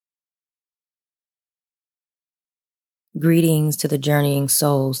Greetings to the journeying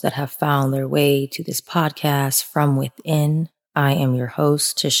souls that have found their way to this podcast from within. I am your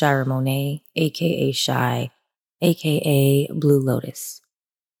host, Tashira Monet, aka Shy, aka Blue Lotus.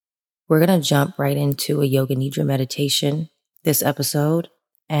 We're going to jump right into a Yoga Nidra meditation this episode.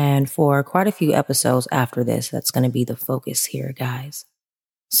 And for quite a few episodes after this, that's going to be the focus here, guys.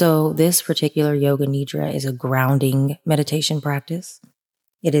 So this particular Yoga Nidra is a grounding meditation practice.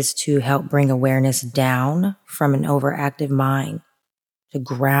 It is to help bring awareness down from an overactive mind, to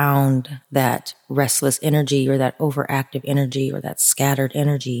ground that restless energy or that overactive energy or that scattered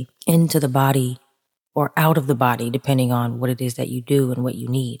energy into the body or out of the body, depending on what it is that you do and what you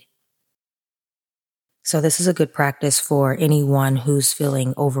need. So this is a good practice for anyone who's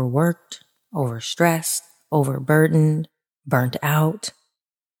feeling overworked, overstressed, overburdened, burnt out,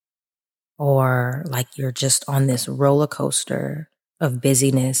 or like you're just on this roller coaster of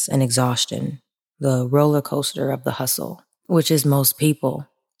busyness and exhaustion, the roller coaster of the hustle, which is most people.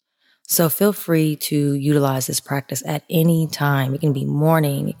 So feel free to utilize this practice at any time. It can be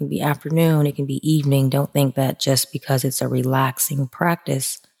morning, it can be afternoon, it can be evening. Don't think that just because it's a relaxing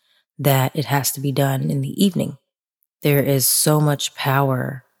practice that it has to be done in the evening. There is so much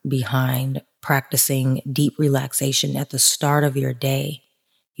power behind practicing deep relaxation at the start of your day.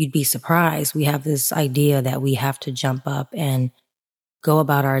 You'd be surprised. We have this idea that we have to jump up and go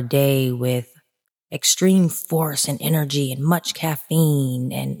about our day with extreme force and energy and much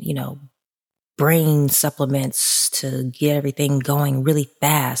caffeine and, brain supplements to get everything going really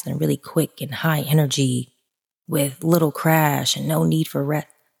fast and really quick and high energy with little crash and no need for rest.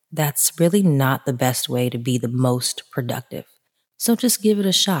 That's really not the best way to be the most productive. So just give it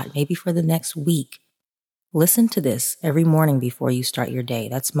a shot, maybe for the next week. Listen to this every morning before you start your day.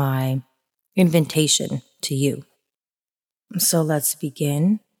 That's my invitation to you. So let's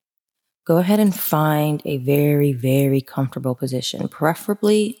begin. Go ahead and find a very, very comfortable position,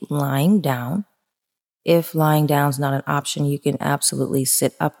 preferably lying down. If lying down is not an option, you can absolutely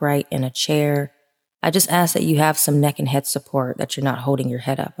sit upright in a chair. I just ask that you have some neck and head support, that you're not holding your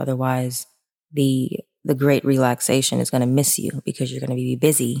head up. Otherwise, the great relaxation is going to miss you because you're going to be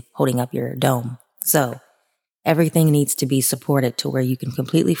busy holding up your dome. So everything needs to be supported to where you can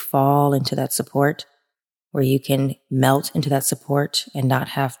completely fall into that support, where you can melt into that support and not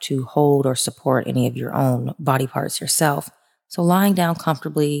have to hold or support any of your own body parts yourself. So lying down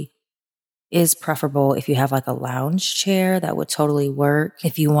comfortably is preferable. If you have like a lounge chair, that would totally work.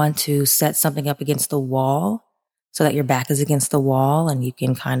 If you want to set something up against the wall so that your back is against the wall and you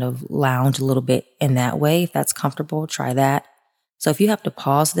can kind of lounge a little bit in that way, if that's comfortable, try that. So if you have to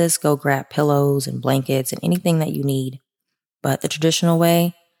pause this, go grab pillows and blankets and anything that you need. But the traditional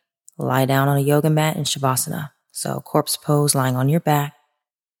way, lie down on a yoga mat in Shavasana. So corpse pose, lying on your back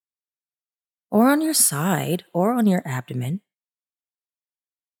or on your side or on your abdomen.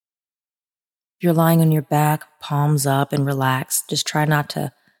 If you're lying on your back, palms up and relaxed, just try not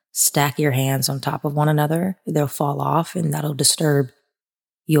to stack your hands on top of one another. They'll fall off and that'll disturb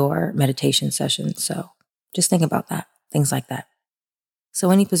your meditation session. So just think about that, things like that.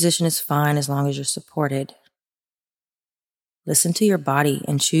 So any position is fine as long as you're supported. Listen to your body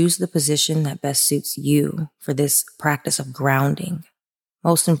and choose the position that best suits you for this practice of grounding.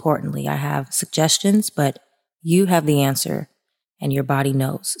 Most importantly, I have suggestions, but you have the answer and your body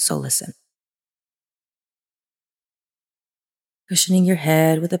knows, so listen. Cushioning your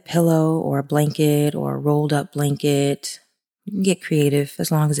head with a pillow or a blanket or a rolled up blanket. You can get creative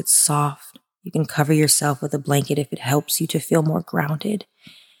as long as it's soft. You can cover yourself with a blanket if it helps you to feel more grounded.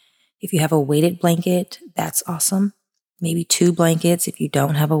 If you have a weighted blanket, that's awesome. Maybe 2 blankets if you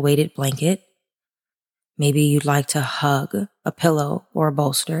don't have a weighted blanket. Maybe you'd like to hug a pillow or a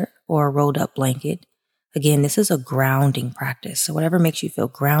bolster or a rolled up blanket. Again, this is a grounding practice. So whatever makes you feel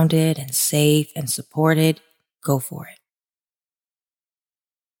grounded and safe and supported, go for it.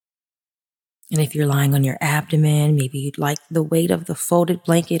 And if you're lying on your abdomen, maybe you'd like the weight of the folded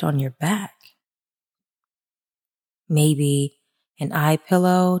blanket on your back. Maybe an eye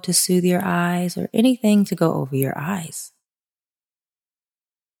pillow to soothe your eyes or anything to go over your eyes.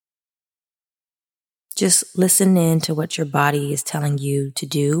 Just listen in to what your body is telling you to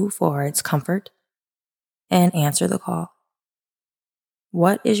do for its comfort and answer the call.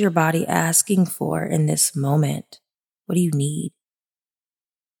 What is your body asking for in this moment? What do you need?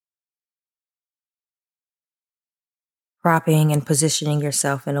 Propping and positioning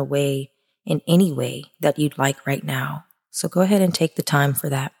yourself in any way that you'd like right now. So go ahead and take the time for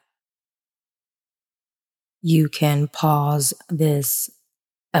that. You can pause this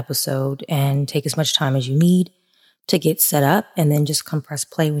episode and take as much time as you need to get set up, and then just come press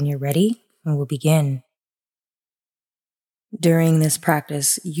play when you're ready, and we'll begin. During this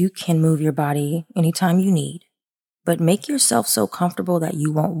practice, you can move your body anytime you need, but make yourself so comfortable that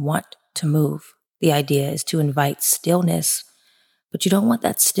you won't want to move. The idea is to invite stillness, but you don't want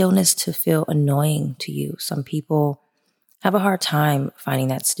that stillness to feel annoying to you. Some people have a hard time finding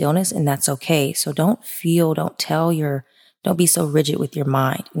that stillness, and that's okay. So don't be so rigid with your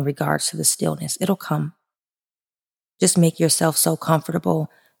mind in regards to the stillness. It'll come. Just make yourself so comfortable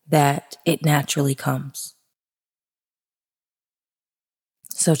that it naturally comes.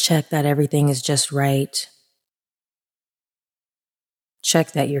 So check that everything is just right.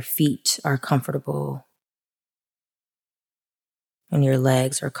 Check that your feet are comfortable and your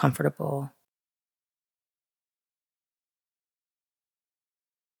legs are comfortable.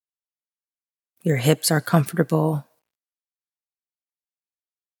 Your hips are comfortable.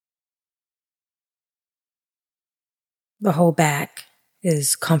 The whole back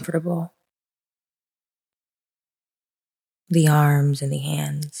is comfortable. The arms and the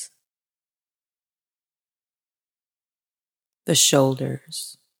hands. The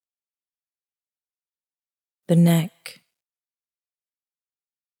shoulders. The neck.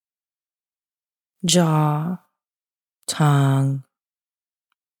 Jaw. Tongue.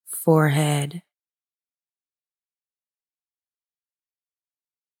 Forehead.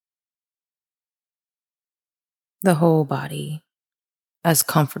 The whole body as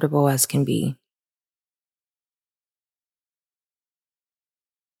comfortable as can be.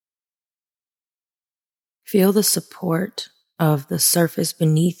 Feel the support of the surface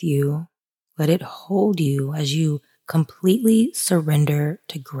beneath you. Let it hold you as you completely surrender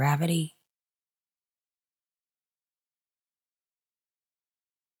to gravity.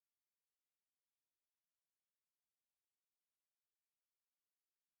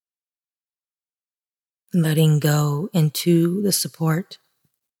 Letting go into the support.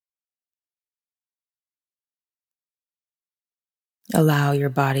 Allow your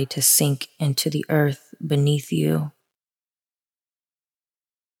body to sink into the earth beneath you.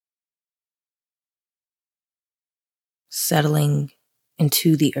 Settling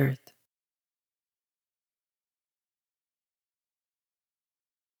into the earth.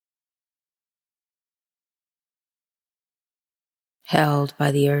 Held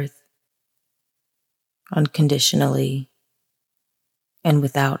by the earth unconditionally and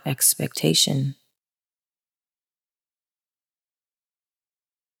without expectation.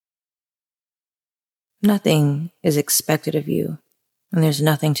 Nothing is expected of you, and there's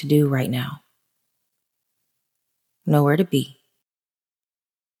nothing to do right now. Nowhere to be.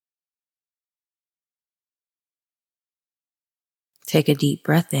 Take a deep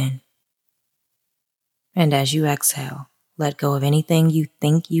breath in, and as you exhale, let go of anything you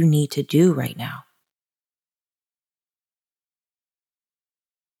think you need to do right now.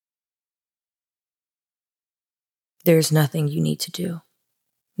 There's nothing you need to do,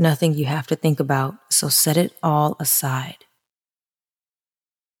 nothing you have to think about, so set it all aside.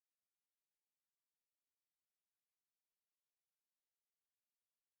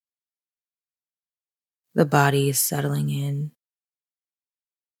 The body is settling in.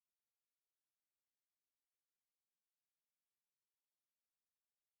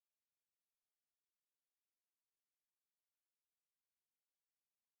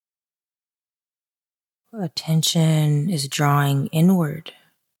 Attention is drawing inward.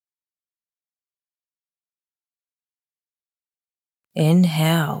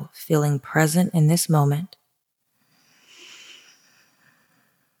 Inhale, feeling present in this moment.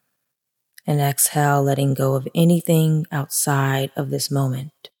 And exhale, letting go of anything outside of this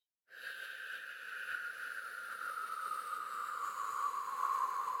moment.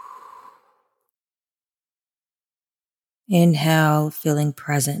 Inhale, feeling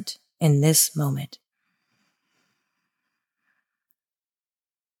present in this moment.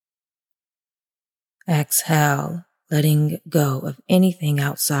 Exhale, letting go of anything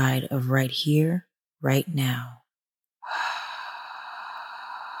outside of right here, right now.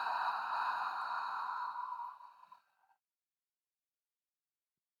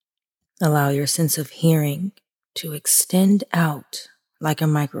 Allow your sense of hearing to extend out like a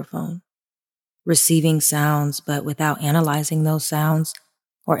microphone, receiving sounds but without analyzing those sounds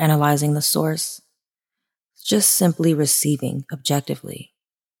or analyzing the source. Just simply receiving objectively.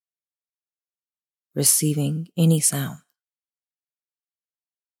 Receiving any sound.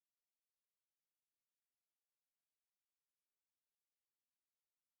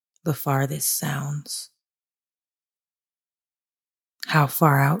 The farthest sounds. How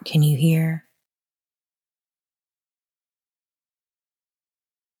far out can you hear?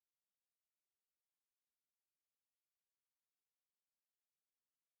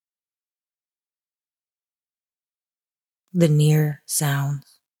 the near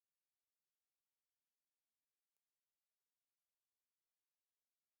sounds.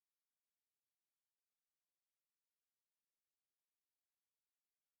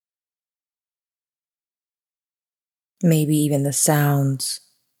 Maybe even the sounds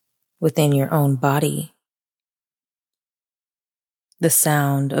within your own body, the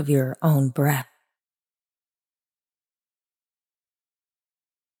sound of your own breath.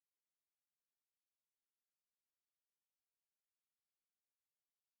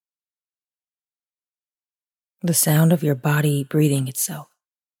 The sound of your body breathing itself.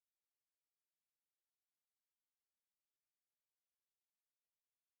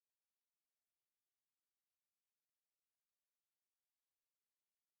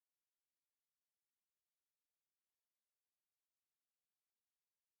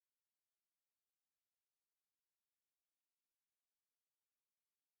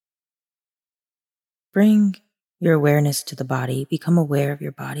 Bring your awareness to the body. Become aware of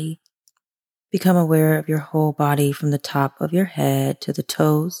your body. Become aware of your whole body from the top of your head to the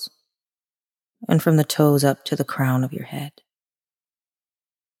toes, and from the toes up to the crown of your head.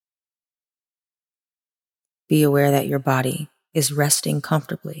 Be aware that your body is resting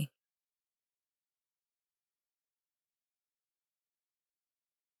comfortably.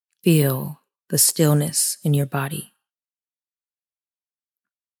 Feel the stillness in your body.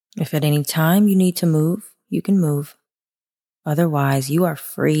 If at any time you need to move, you can move. Otherwise, you are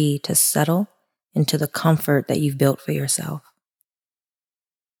free to settle into the comfort that you've built for yourself.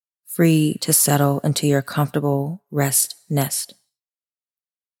 Free to settle into your comfortable rest nest.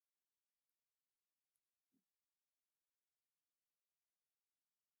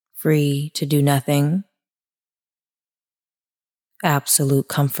 Free to do nothing. Absolute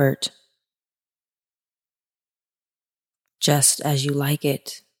comfort. Just as you like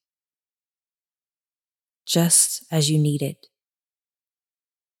it. Just as you need it.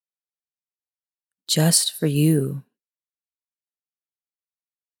 Just for you.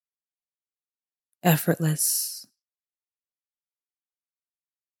 Effortless.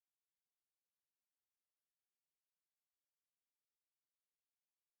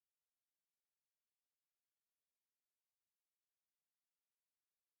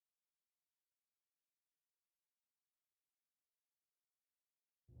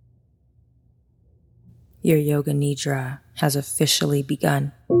 Your yoga nidra has officially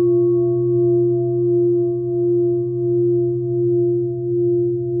begun.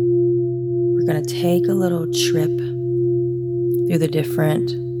 We're going to take a little trip through the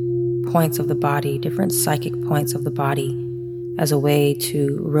different points of the body, different psychic points of the body, as a way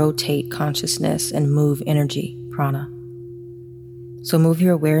to rotate consciousness and move energy, prana. So move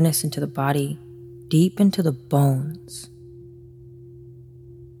your awareness into the body, deep into the bones.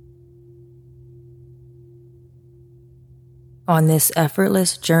 On this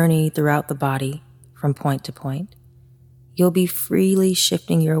effortless journey throughout the body, from point to point, you'll be freely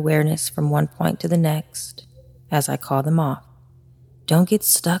shifting your awareness from one point to the next, as I call them off. Don't get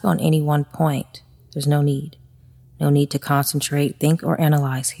stuck on any one point. There's no need. No need to concentrate, think, or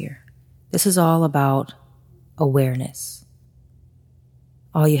analyze here. This is all about awareness.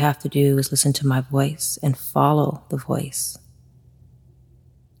 All you have to do is listen to my voice and follow the voice,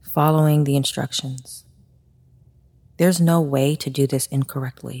 following the instructions. There's no way to do this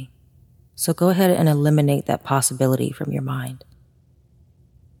incorrectly, so go ahead and eliminate that possibility from your mind.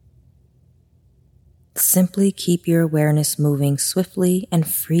 Simply keep your awareness moving swiftly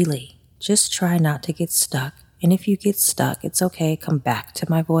and freely. Just try not to get stuck, and if you get stuck, it's okay. Come back to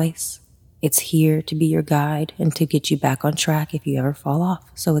my voice. It's here to be your guide and to get you back on track if you ever fall off,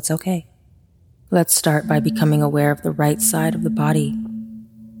 so it's okay. Let's start by becoming aware of the right side of the body.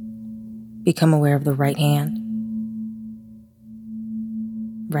 Become aware of the right hand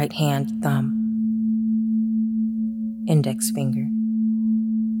thumb, index finger,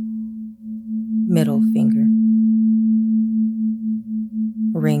 middle finger,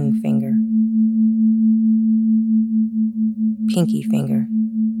 ring finger, pinky finger,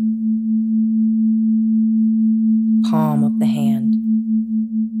 palm of the hand,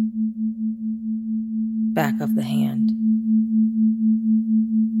 back of the hand.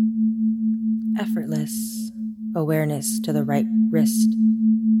 Effortless awareness to the right wrist,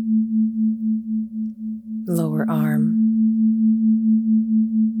 lower arm,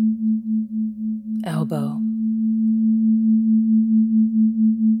 elbow,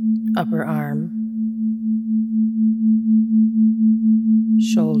 upper arm,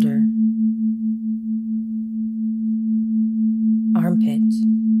 shoulder, armpit,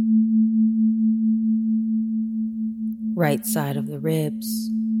 right side of the ribs,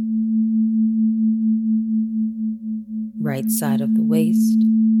 right side of the waist,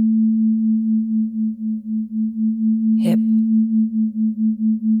 hip,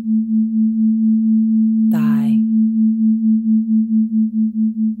 thigh,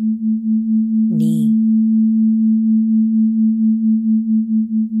 knee,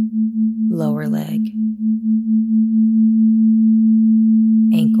 lower leg,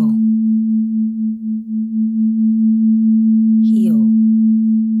 ankle, heel,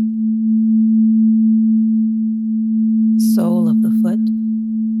 sole of the foot,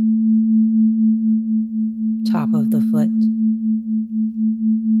 top of the foot,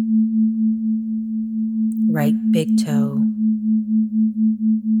 right big toe,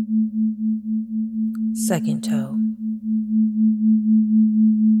 second toe,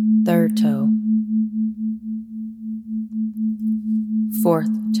 third toe, fourth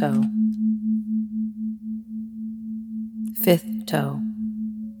toe, fifth toe.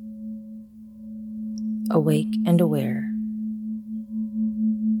 Awake and aware.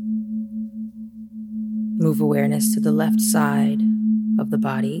 Move awareness to the left side of the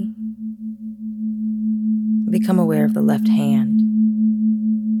body. Become aware of the left hand.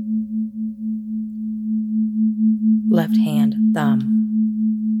 Left hand thumb.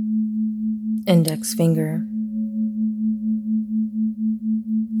 Index finger.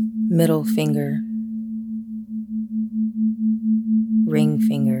 Middle finger. Ring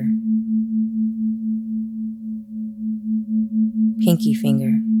finger. Pinky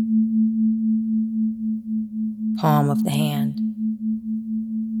finger. Palm of the hand.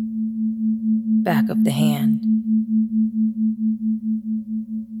 Back of the hand.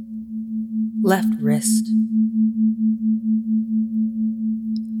 Left wrist.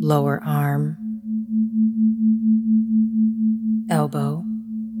 Lower arm. Elbow.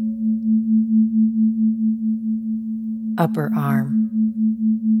 Upper arm.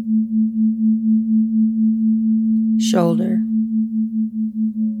 Shoulder.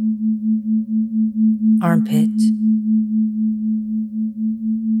 Armpit,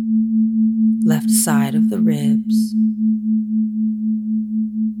 left side of the ribs,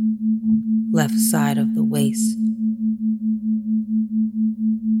 left side of the waist,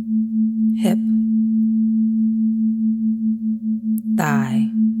 hip, thigh,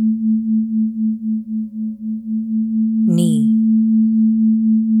 knee,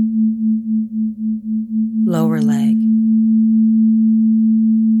 lower leg,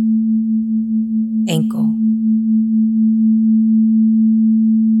 ankle,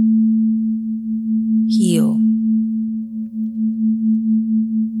 heel,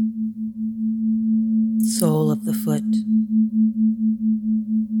 sole of the foot,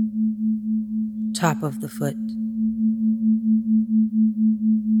 top of the foot,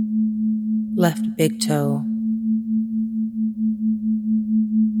 left big toe,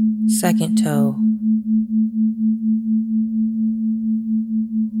 second toe,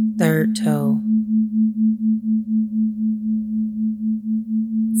 third toe,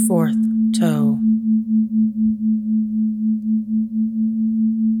 fourth toe,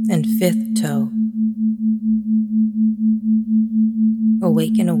 and fifth toe.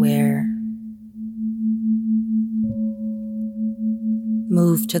 Awake and aware.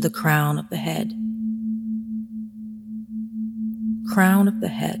 Move to the crown of the head. Crown of the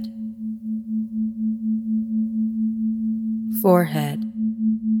head. Forehead.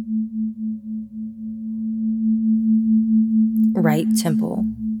 Right temple.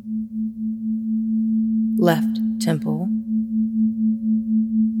 Left temple.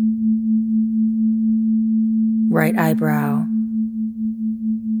 Right eyebrow.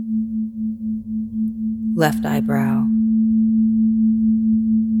 Left eyebrow.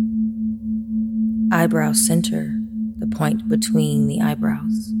 Eyebrow center, the point between the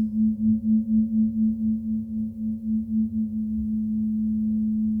eyebrows.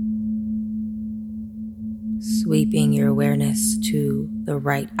 Sweeping your awareness to the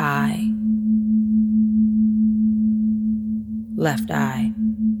right eye, left eye,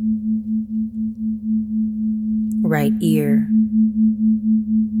 right ear,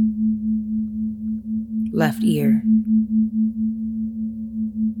 left ear,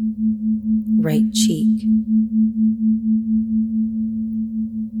 right cheek,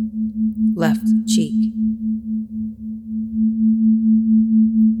 left cheek,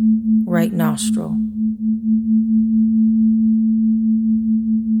 right nostril,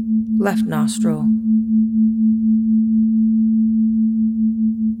 left nostril,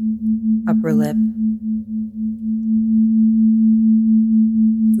 upper lip,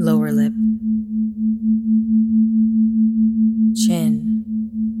 lower lip, chin,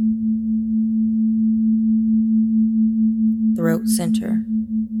 throat center,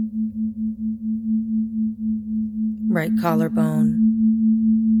 right collarbone,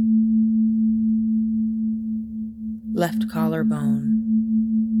 left collarbone,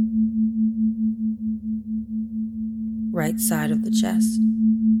 right side of the chest,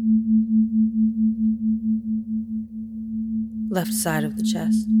 left side of the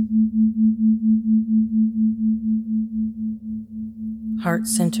chest, heart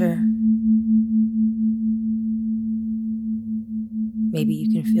center. Maybe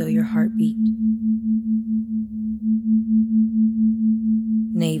you can feel your heartbeat.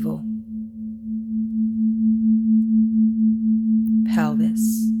 Navel,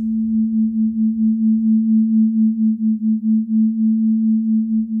 pelvis,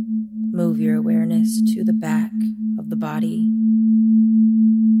 move your awareness to the back of the body,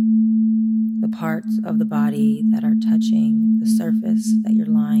 the parts of the body that are touching the surface that you're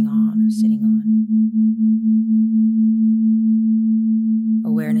lying on or sitting on.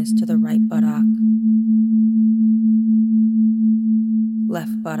 Awareness to the right buttock,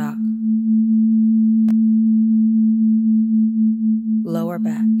 left buttock, lower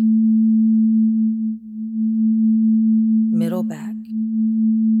back, middle back,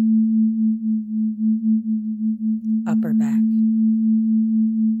 upper back,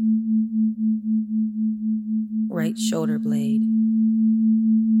 right shoulder blade,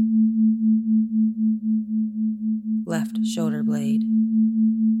 left shoulder blade,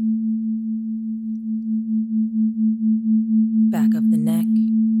 back of the neck,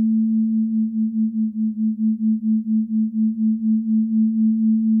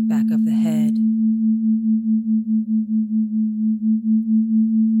 back of the head,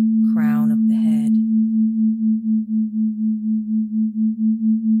 crown of the head,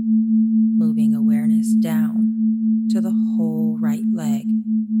 moving awareness down to the whole right leg,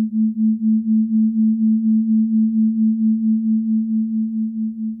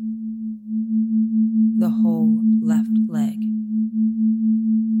 the whole left leg,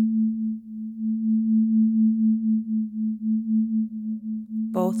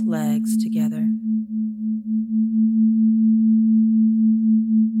 both legs together,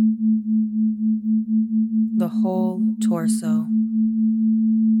 the whole torso,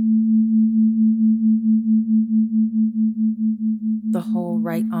 the whole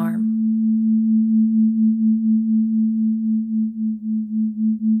right arm,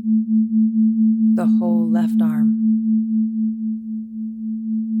 the whole left arm,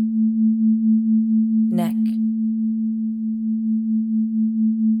 neck,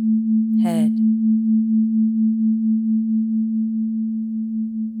 head,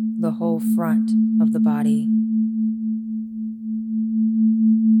 the whole front of the body,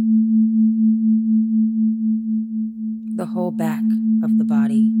 the whole back of the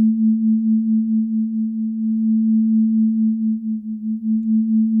body,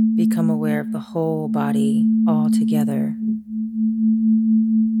 become aware of the whole body all together.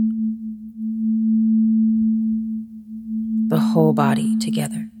 The whole body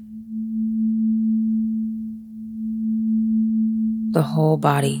together. The whole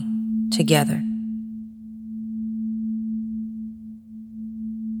body together.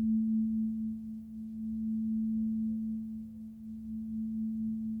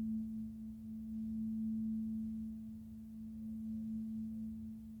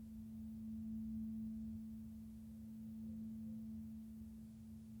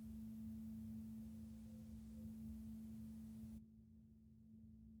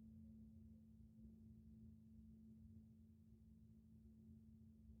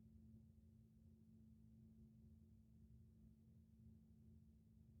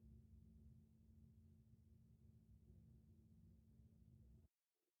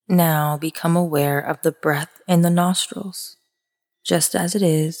 Now become aware of the breath in the nostrils, just as it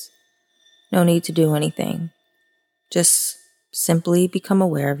is. No need to do anything. Just simply become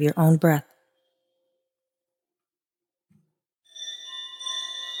aware of your own breath.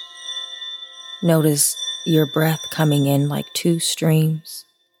 Notice your breath coming in like two streams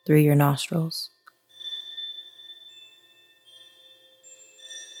through your nostrils.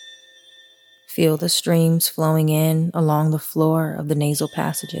 Feel the streams flowing in along the floor of the nasal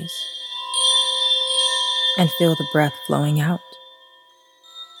passages, and feel the breath flowing out.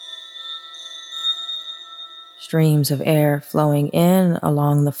 Streams of air flowing in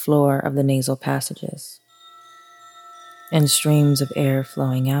along the floor of the nasal passages, and streams of air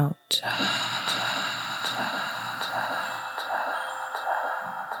flowing out.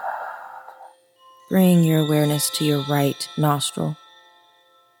 Bring your awareness to your right nostril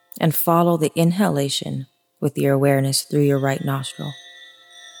and follow the inhalation with your awareness through your right nostril.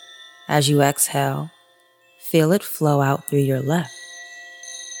 As you exhale, feel it flow out through your left.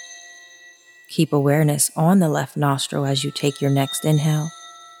 Keep awareness on the left nostril as you take your next inhale.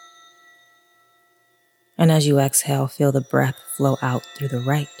 And as you exhale, feel the breath flow out through the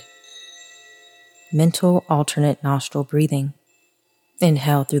right. Mental alternate nostril breathing.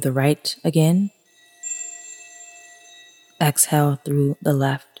 Inhale through the right again. Exhale through the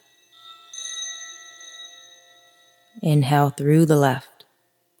left. Inhale through the left.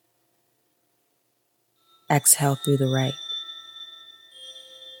 Exhale through the right.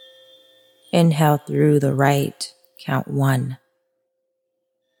 Inhale through the right, count 1.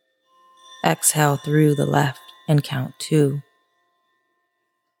 Exhale through the left and count 2.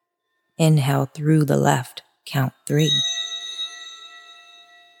 Inhale through the left, count 3.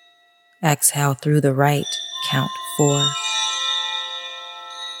 Exhale through the right, count 4.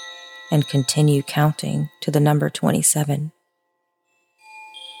 And continue counting to the number 27.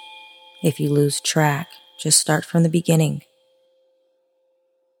 If you lose track, just start from the beginning.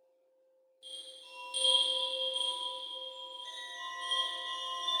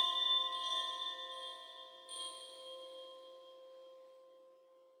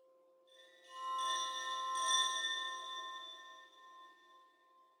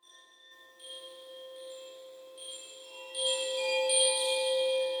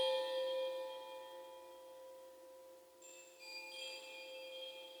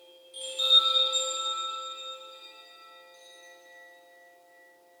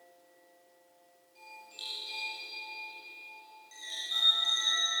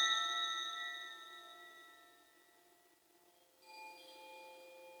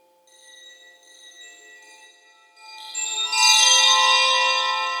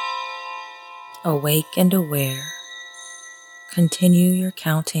 Awake and aware, continue your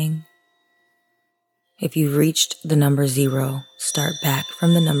counting. If you've reached the number 0, start back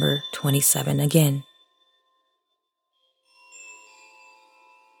from the number 27 again.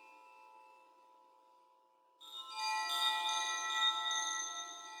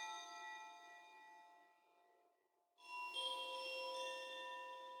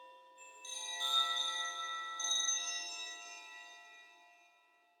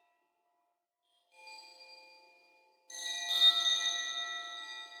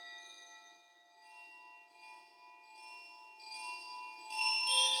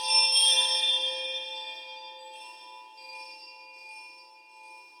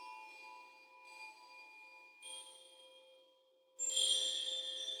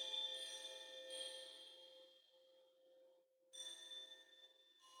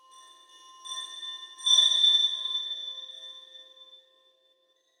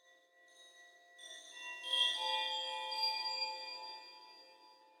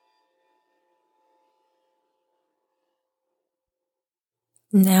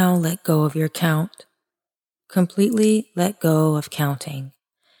 Now let go of your count. Completely let go of counting.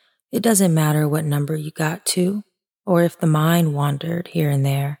 It doesn't matter what number you got to, or if the mind wandered here and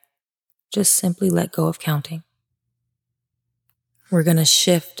there. Just simply let go of counting. We're going to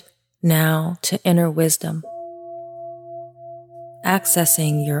shift now to inner wisdom,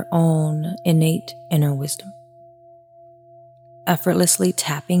 accessing your own innate inner wisdom, effortlessly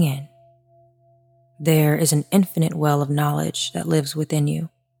tapping in. There is an infinite well of knowledge that lives within you.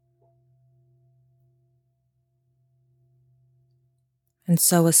 And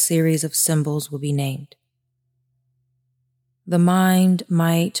so a series of symbols will be named. The mind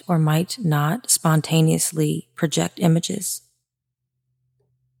might or might not spontaneously project images.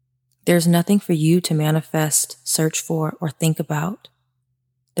 There's nothing for you to manifest, search for, or think about.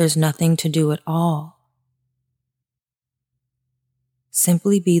 There's nothing to do at all.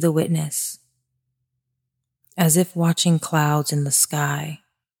 Simply be the witness, as if watching clouds in the sky.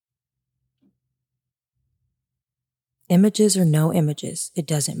 Images or no images, it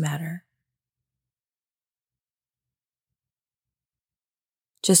doesn't matter.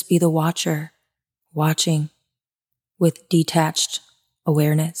 Just be the watcher, watching with detached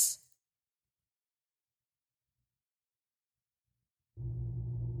awareness.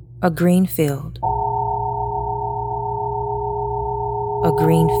 A green field. A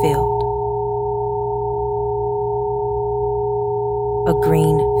green field. A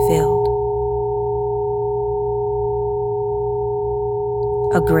green field.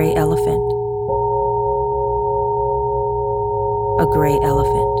 A gray elephant. A gray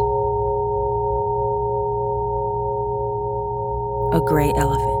elephant. A gray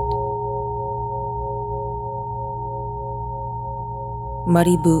elephant.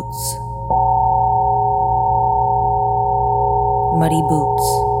 Muddy boots. Muddy boots.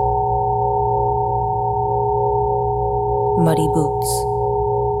 Muddy boots.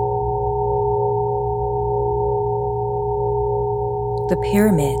 The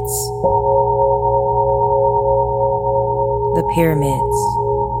pyramids. The pyramids.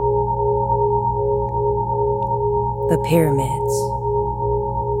 The pyramids.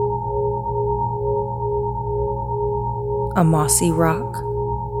 A mossy rock.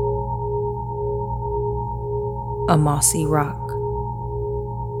 A mossy rock.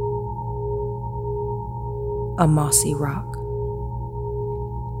 A mossy rock.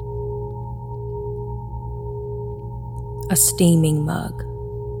 A steaming mug.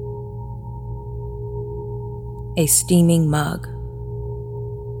 A steaming mug.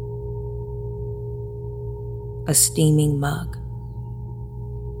 A steaming mug.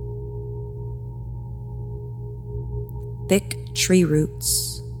 Thick tree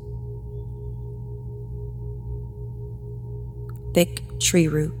roots. Thick tree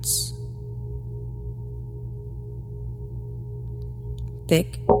roots.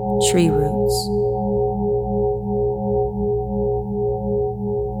 Thick tree roots.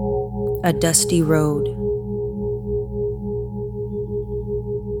 A dusty road.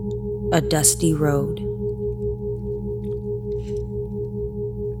 A dusty road.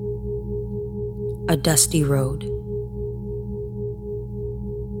 A dusty road.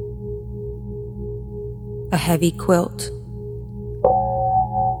 A heavy quilt.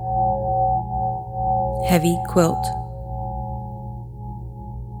 Heavy quilt.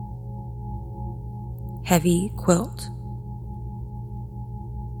 Heavy quilt.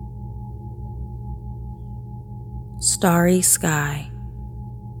 Starry sky.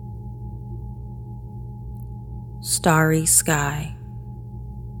 Starry sky.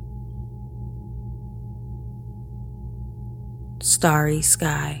 Starry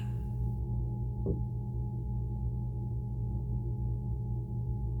sky.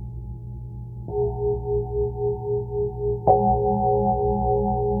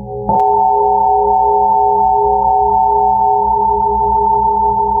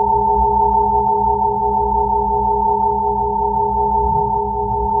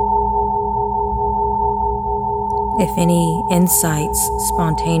 If any insights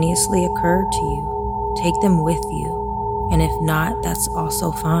spontaneously occur to you, take them with you, and if not, that's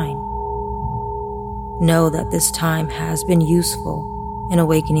also fine. Know that this time has been useful in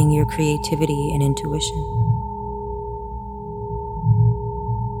awakening your creativity and intuition.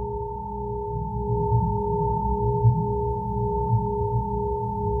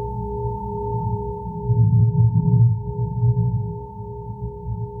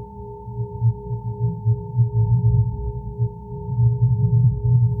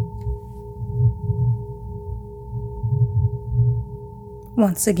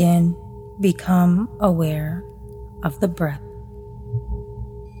 Once again, become aware of the breath.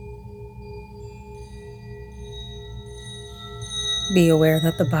 Be aware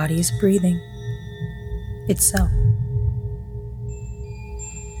that the body is breathing itself.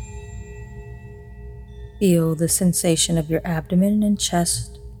 Feel the sensation of your abdomen and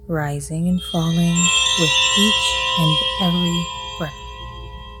chest rising and falling with each and every breath.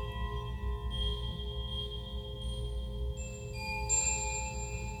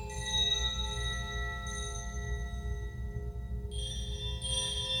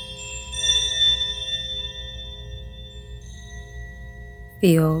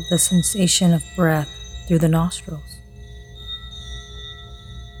 Feel the sensation of breath through the nostrils.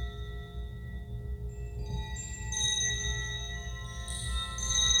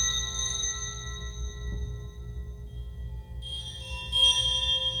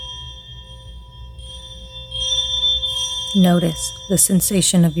 Notice the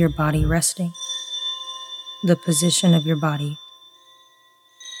sensation of your body resting, the position of your body,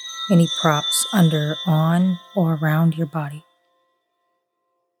 any props under, on, or around your body.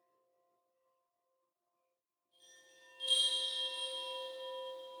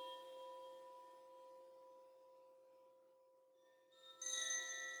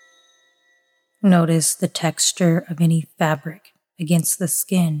 Notice the texture of any fabric against the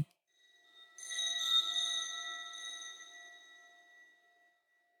skin.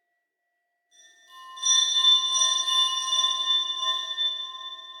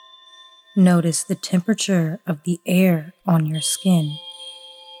 Notice the temperature of the air on your skin.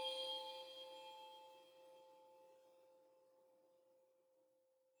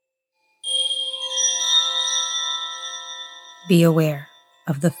 Be aware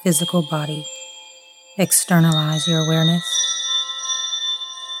of the physical body. Externalize your awareness.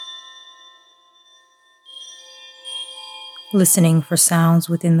 Listening for sounds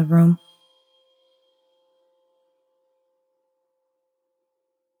within the room.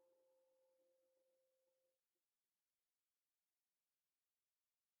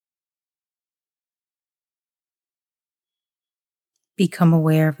 become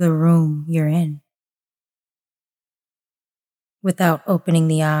aware of the room you're in. Without opening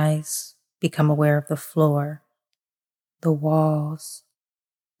the eyes, become aware of the floor, the walls,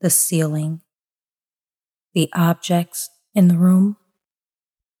 the ceiling, the objects in the room.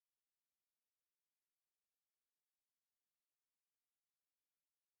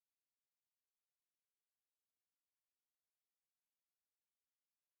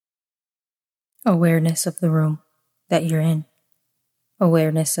 Awareness of the room that you're in.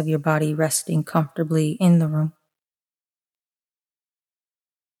 Awareness of your body resting comfortably in the room.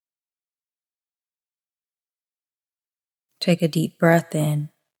 Take a deep breath in,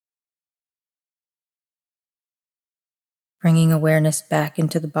 bringing awareness back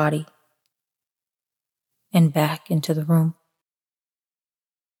into the body and back into the room.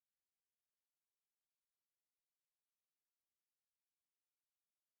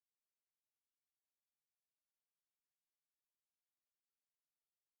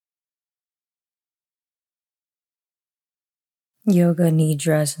 Yoga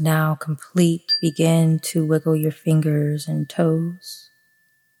Nidra is now complete. Begin to wiggle your fingers and toes.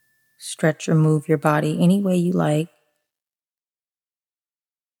 Stretch or move your body any way you like.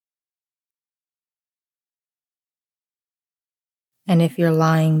 And if you're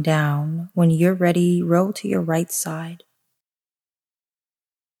lying down, when you're ready, roll to your right side.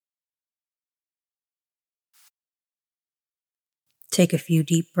 Take a few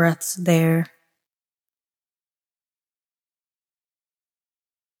deep breaths there.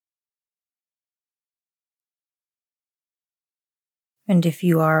 And if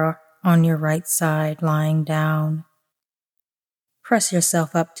you are on your right side, lying down, press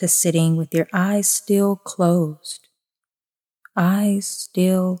yourself up to sitting with your eyes still closed. Eyes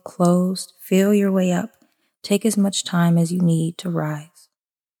still closed. Feel your way up. Take as much time as you need to rise.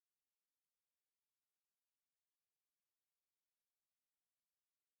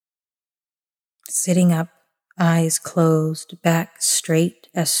 Sitting up, eyes closed, back straight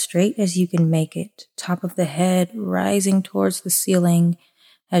as you can make it. Top of the head rising towards the ceiling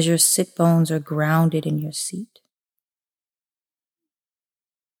as your sit bones are grounded in your seat.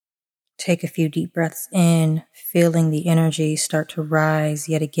 Take a few deep breaths in, feeling the energy start to rise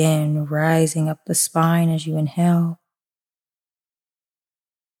yet again, rising up the spine as you inhale,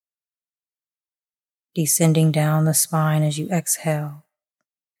 descending down the spine as you exhale,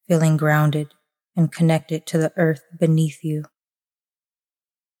 feeling grounded and connected to the earth beneath you.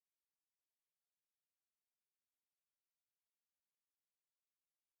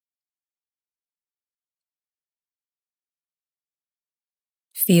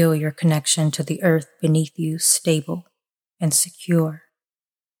 Feel your connection to the earth beneath you stable and secure.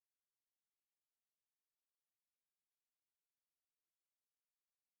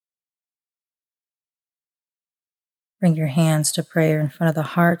 Bring your hands to prayer in front of the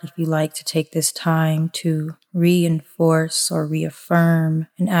heart if you like to take this time to reinforce or reaffirm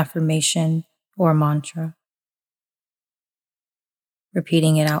an affirmation or mantra.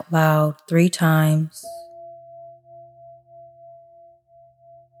 Repeating it out loud 3 times.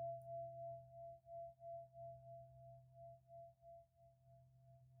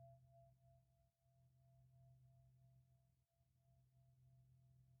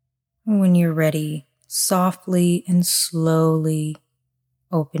 When you're ready, softly and slowly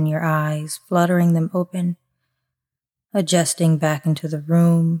open your eyes, fluttering them open, adjusting back into the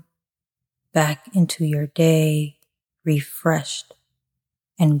room, back into your day, refreshed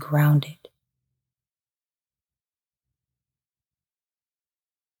and grounded.